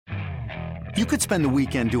You could spend the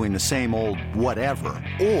weekend doing the same old whatever,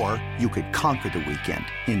 or you could conquer the weekend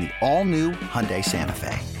in the all-new Hyundai Santa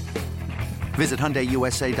Fe. Visit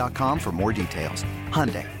HyundaiUSA.com for more details.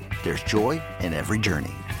 Hyundai, there's joy in every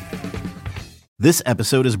journey. This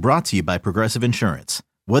episode is brought to you by Progressive Insurance.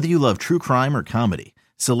 Whether you love true crime or comedy,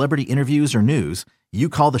 celebrity interviews or news, you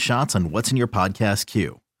call the shots on what's in your podcast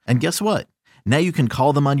queue. And guess what? Now you can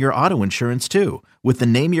call them on your auto insurance too with the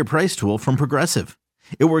Name Your Price tool from Progressive.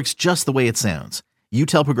 It works just the way it sounds. You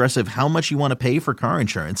tell Progressive how much you want to pay for car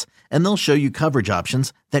insurance, and they'll show you coverage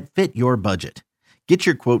options that fit your budget. Get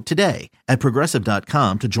your quote today at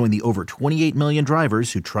Progressive.com to join the over 28 million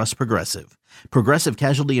drivers who trust Progressive. Progressive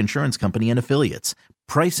Casualty Insurance Company and Affiliates.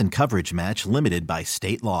 Price and coverage match limited by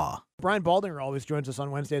state law. Brian Baldinger always joins us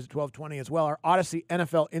on Wednesdays at 12:20 as well. Our Odyssey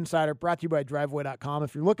NFL Insider brought to you by Driveway.com.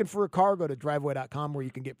 If you're looking for a car, go to Driveway.com where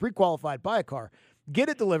you can get pre-qualified, buy a car, get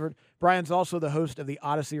it delivered. Brian's also the host of the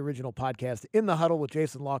Odyssey original podcast, In the Huddle, with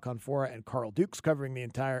Jason LaConfora and Carl Dukes, covering the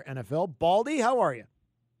entire NFL. Baldy, how are you?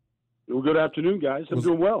 Well, good afternoon, guys. I'm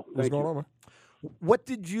doing well. What's going on, man? What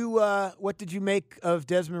did you make of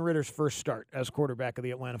Desmond Ritter's first start as quarterback of the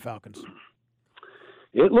Atlanta Falcons?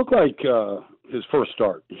 It looked like his first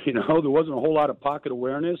start. You know, there wasn't a whole lot of pocket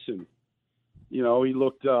awareness, and you know, he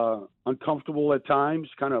looked uncomfortable at times,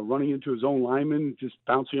 kind of running into his own lineman, just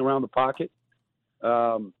bouncing around the pocket.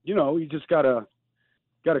 You know, you just gotta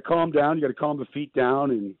calm down. You got to calm the feet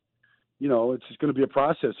down, and you know, it's just going to be a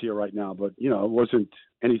process here right now. But you know, it wasn't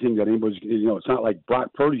anything that anybody's. You know, it's not like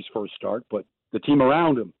Brock Purdy's first start, but the team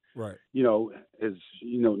around him, right? You know,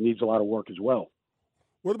 needs a lot of work as well.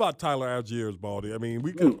 What about Tyler Algiers, Baldy? I mean,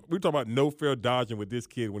 we talk about no fair dodging with this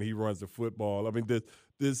kid when he runs the football. I mean,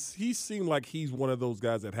 does he seem like he's one of those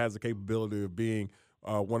guys that has the capability of being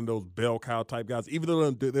one of those bell cow type guys, even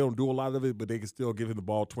though they don't do a lot of it, but they can still give him the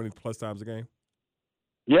ball 20-plus times a game?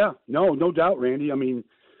 Yeah, no doubt, Randy. I mean,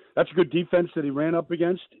 that's a good defense that he ran up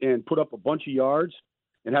against and put up a bunch of yards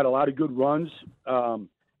and had a lot of good runs.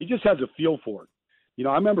 He just has a feel for it. You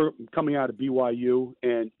know, I remember coming out of BYU,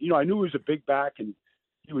 and, you know, I knew he was a big back, and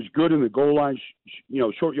he was good in the goal line,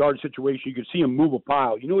 short yard situation. You could see him move a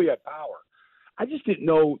pile. You knew he had power. I just didn't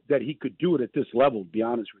know that he could do it at this level, to be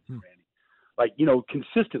honest with you, Randy. Like, you know,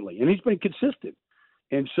 consistently. And he's been consistent.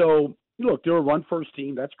 And so, look, they're a run-first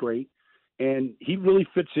team. That's great. And he really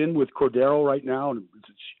fits in with Cordero right now. And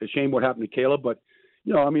it's a shame what happened to Caleb. But,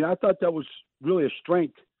 you know, I mean, I thought that was really a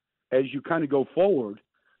strength as you kind of go forward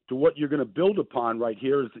to what you're going to build upon right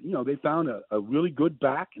here is that, you know, they found a really good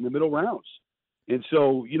back in the middle rounds. And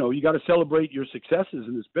so, you know, you got to celebrate your successes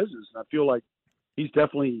in this business. And I feel like he's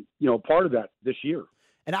definitely, you know, part of that this year.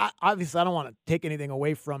 And obviously, I don't want to take anything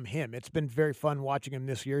away from him. It's been very fun watching him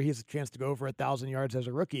this year. He has a chance to go over 1,000 yards as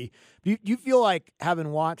a rookie. Do you feel like,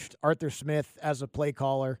 having watched Arthur Smith as a play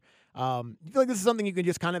caller, do you feel like this is something you can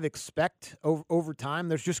just kind of expect over time?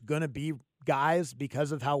 There's just going to be guys,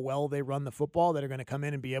 because of how well they run the football, that are going to come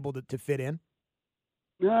in and be able to fit in?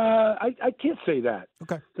 I can't say that.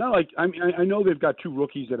 Okay. It's not like, I mean, I know they've got two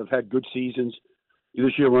rookies that have had good seasons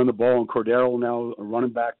this year, running the ball, and Cordero now a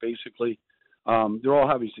running back, basically. They're all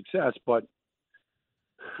having success, but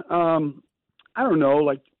I don't know.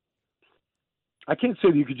 Like, I can't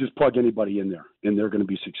say that you could just plug anybody in there and they're going to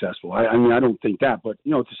be successful. I mean, I don't think that, but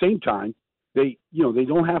you know, at the same time, they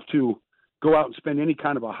don't have to go out and spend any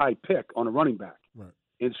kind of a high pick on a running back. Right.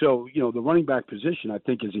 And so, you know, the running back position, I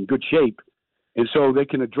think, is in good shape. And so they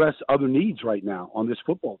can address other needs right now on this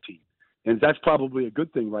football team. And that's probably a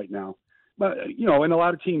good thing right now. But, you know, and a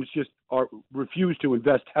lot of teams just refuse to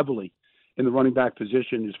invest heavily in the running back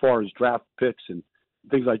position as far as draft picks and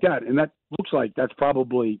things like that. And that looks like that's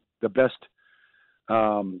probably the best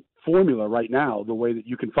formula right now, the way that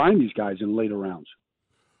you can find these guys in later rounds.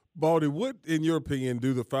 Baldy, what, in your opinion,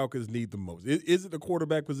 do the Falcons need the most? Is it the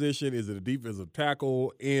quarterback position? Is it a defensive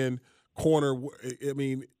tackle and corner? I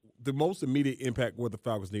mean, the most immediate impact what the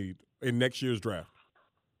Falcons need in next year's draft?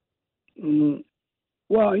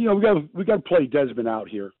 Well, you know, we got to play Desmond out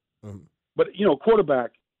here. Mm-hmm. But, you know,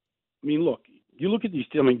 quarterback, I mean, look, you look at these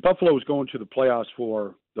 – I mean, Buffalo is going to the playoffs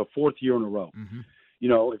for the fourth year in a row. Mm-hmm. You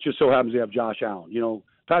know, it just so happens they have Josh Allen. You know,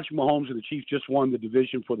 Patrick Mahomes and the Chiefs just won the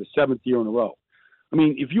division for the seventh year in a row. I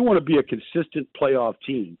mean, if you want to be a consistent playoff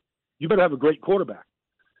team, you better have a great quarterback.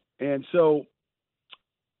 And so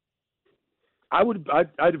I'd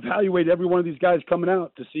evaluate every one of these guys coming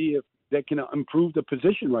out to see if they can improve the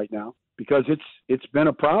position right now, because it's been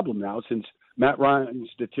a problem now since Matt Ryan's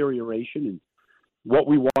deterioration and what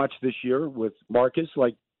we watched this year with Marcus.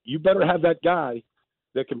 Like, you better have that guy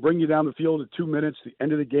that can bring you down the field at 2 minutes, the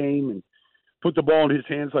end of the game, and put the ball in his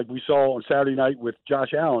hands like we saw on Saturday night with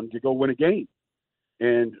Josh Allen to go win a game.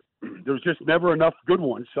 And there's just never enough good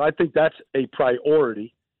ones. So I think that's a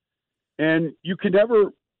priority. And you can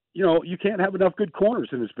never, you can't have enough good corners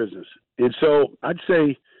in this business. And so I'd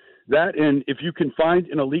say that, and if you can find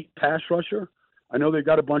an elite pass rusher, I know they've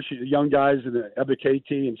got a bunch of young guys in the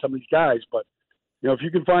Ebiketie and some of these guys, but, if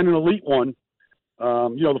you can find an elite one,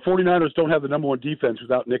 the 49ers don't have the number one defense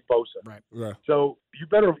without Nick Bosa. Right. Yeah. So you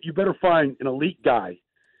better find an elite guy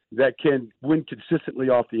that can win consistently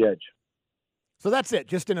off the edge. So that's it,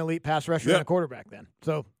 just an elite pass rusher and a quarterback then.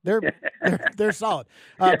 So they're solid.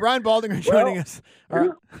 Brian Baldinger joining us,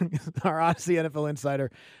 our Odyssey NFL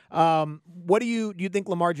insider. What do you think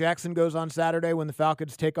Lamar Jackson goes on Saturday when the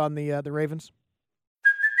Falcons take on the Ravens?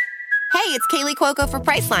 Hey, it's Kaylee Cuoco for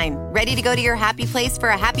Priceline. Ready to go to your happy place for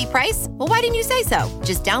a happy price? Well, why didn't you say so?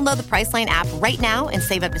 Just download the Priceline app right now and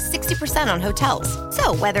save up to 60% on hotels.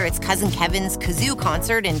 So whether it's Cousin Kevin's Kazoo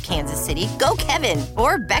Concert in Kansas City, go Kevin,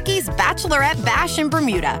 or Becky's Bachelorette Bash in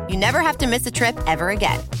Bermuda, you never have to miss a trip ever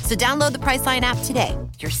again. So download the Priceline app today.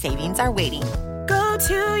 Your savings are waiting. Go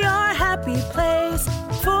to your happy place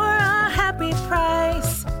for a happy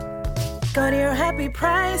price. Go to your happy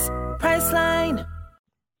price, Priceline.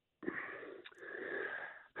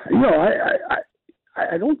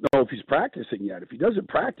 I don't know if he's practicing yet. If he doesn't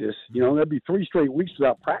practice, that'd be 3 straight weeks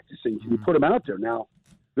without practicing. Can you put him out there? Now,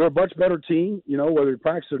 they're a much better team, whether he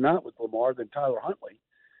practices or not with Lamar than Tyler Huntley.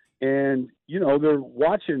 And, they're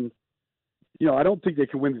watching, I don't think they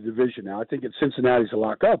can win the division now. I think it's Cincinnati's a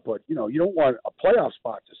lock up, but, you don't want a playoff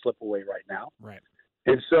spot to slip away right now. Right.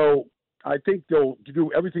 And so I think they'll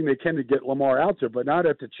do everything they can to get Lamar out there, but not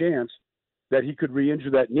at the chance that he could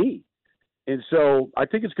re-injure that knee. And so I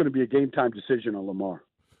think it's going to be a game-time decision on Lamar.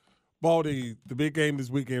 Baldy, the big game this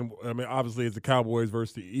weekend, obviously it's the Cowboys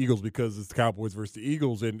versus the Eagles because it's the Cowboys versus the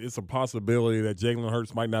Eagles, and it's a possibility that Jalen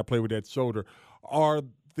Hurts might not play with that shoulder. Are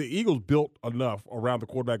the Eagles built enough around the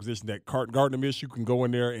quarterback position that Gardner Minshew can go in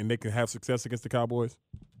there and they can have success against the Cowboys?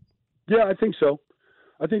 Yeah, I think so.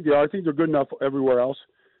 I think they are. I think they're good enough everywhere else.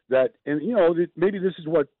 Maybe this is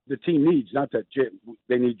what the team needs, not that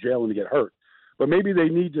they need Jalen to get hurt. But maybe they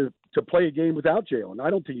need to play a game without Jalen. I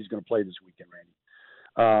don't think he's going to play this weekend,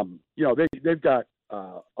 Randy. They've got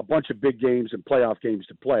a bunch of big games and playoff games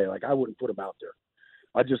to play. Like, I wouldn't put him out there.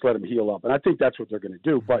 I'd just let him heal up. And I think that's what they're going to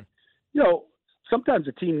do. But, sometimes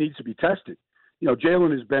a team needs to be tested.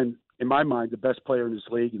 Jalen has been, in my mind, the best player in this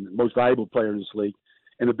league and the most valuable player in this league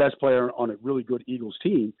and the best player on a really good Eagles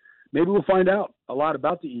team. Maybe we'll find out a lot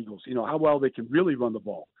about the Eagles, how well they can really run the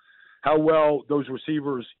ball. How well those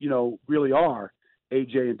receivers, really are,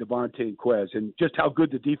 AJ and Devontae and Quez, and just how good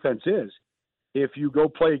the defense is. If you go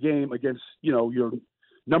play a game against, your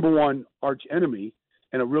number one arch enemy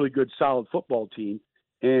and a really good, solid football team,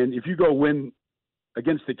 and if you go win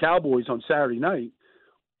against the Cowboys on Saturday night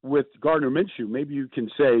with Gardner Minshew, maybe you can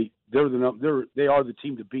say they are the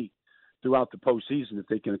team to beat throughout the postseason if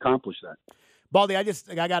they can accomplish that. Baldy, I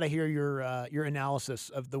got to hear your analysis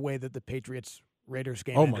of the way that the Patriots Raiders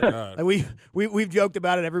game. Oh my God! Like we've joked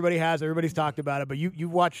about it. Everybody's talked about it. But you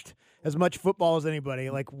watched as much football as anybody.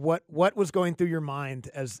 Like what was going through your mind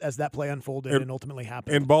as that play unfolded and ultimately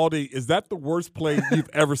happened? And Baldy, is that the worst play you've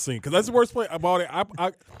ever seen? Because that's the worst play. Baldy,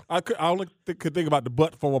 I only could think about the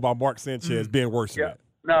butt fumble by Mark Sanchez being worse than that.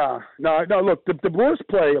 No. Look, the worst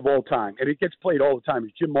play of all time, and it gets played all the time,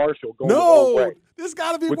 is Jim Marshall going the wrong way. This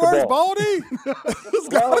got to be worse, Baldy. This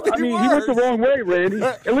got to be worse. He went the wrong way, Randy.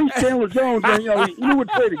 At least Chandler Jones, he knew which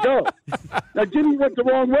way to go. Now, Jimmy went the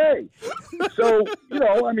wrong way. So,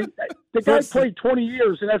 the guy played 20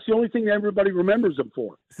 years, and that's the only thing that everybody remembers him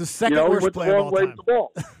for. It's the second worst play of all time. With the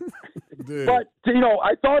ball. But,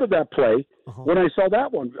 I thought of that play when I saw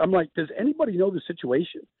that one. I'm like, does anybody know the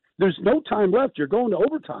situation? There's no time left. You're going to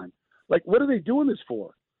overtime. Like, what are they doing this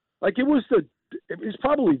for? Like, it was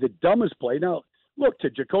probably the dumbest play. Now, look,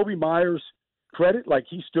 to Jacoby Myers' credit, like,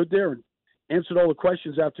 he stood there and answered all the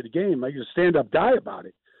questions after the game. Like, he's a stand-up guy about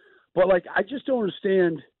it. But, like, I just don't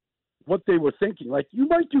understand what they were thinking. Like, you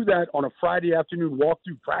might do that on a Friday afternoon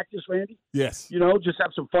walk-through practice, Randy. Yes. Just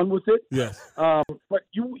have some fun with it. Yes. But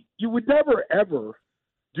you would never, ever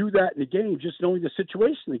do that in a game, just knowing the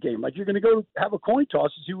situation in the game. Like, you're going to go have a coin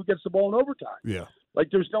toss and see who gets the ball in overtime. Yeah. Like,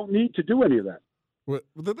 there's no need to do any of that. Well,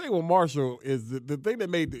 the thing with Marshall is the thing that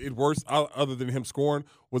made it worse, other than him scoring,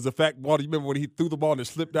 was the fact, Baldy, you remember when he threw the ball and it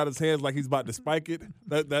slipped out his hands like he's about to spike it?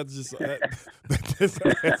 That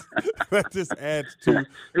just adds to.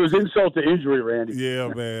 It was insult to injury, Randy. Yeah,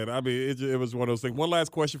 man. I mean, it was one of those things. One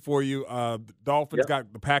last question for you. Dolphins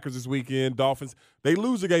got the Packers this weekend. Dolphins, they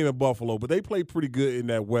lose a game in Buffalo, but they play pretty good in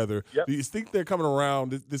that weather. Yep. Do you think they're coming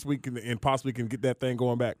around this week and possibly can get that thing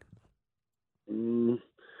going back?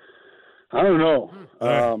 I don't know.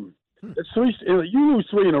 It's three. You lose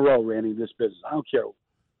 3 in a row, Randy, in this business. I don't care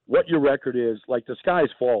what your record is. Like, the sky's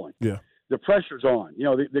falling. Yeah. The pressure's on.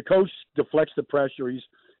 The coach deflects the pressure.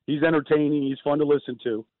 He's entertaining. He's fun to listen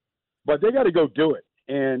to. But they got to go do it.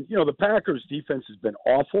 And, the Packers' defense has been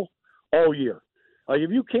awful all year. Like, if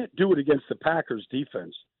you can't do it against the Packers'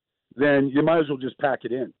 defense, then you might as well just pack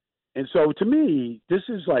it in. And so, to me, this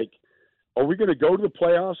is like, are we going to go to the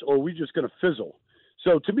playoffs or are we just going to fizzle?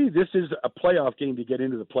 So, to me, this is a playoff game to get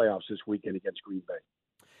into the playoffs this weekend against Green Bay.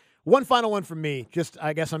 One final one from me.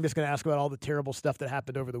 I guess I'm just going to ask about all the terrible stuff that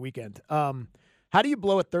happened over the weekend. How do you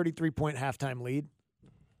blow a 33-point halftime lead?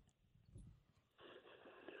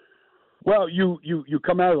 Well, you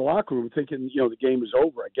come out of the locker room thinking, the game is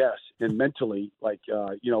over, I guess, and mentally, like,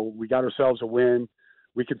 we got ourselves a win.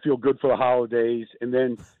 We can feel good for the holidays. And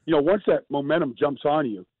then, once that momentum jumps on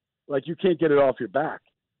you, like, you can't get it off your back.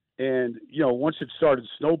 And, once it started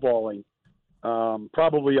snowballing,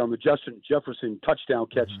 probably on the Justin Jefferson touchdown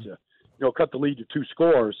catch to, cut the lead to 2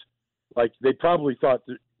 scores, like, they probably thought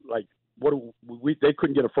that, like, they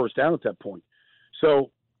couldn't get a first down at that point.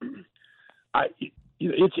 So,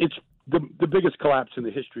 it's the biggest collapse in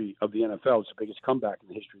the history of the NFL. It's the biggest comeback in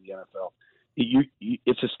the history of the NFL.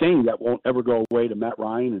 It's a stain that won't ever go away to Matt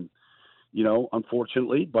Ryan, and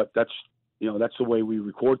unfortunately, but that's the way we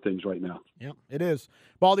record things right now. Yep, it is.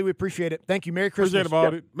 Baldy, we appreciate it. Thank you. Merry Christmas. Appreciate it,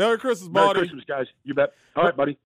 Baldy. Yep. Merry Christmas, Baldy. Merry Christmas, guys. You bet. All right, buddy.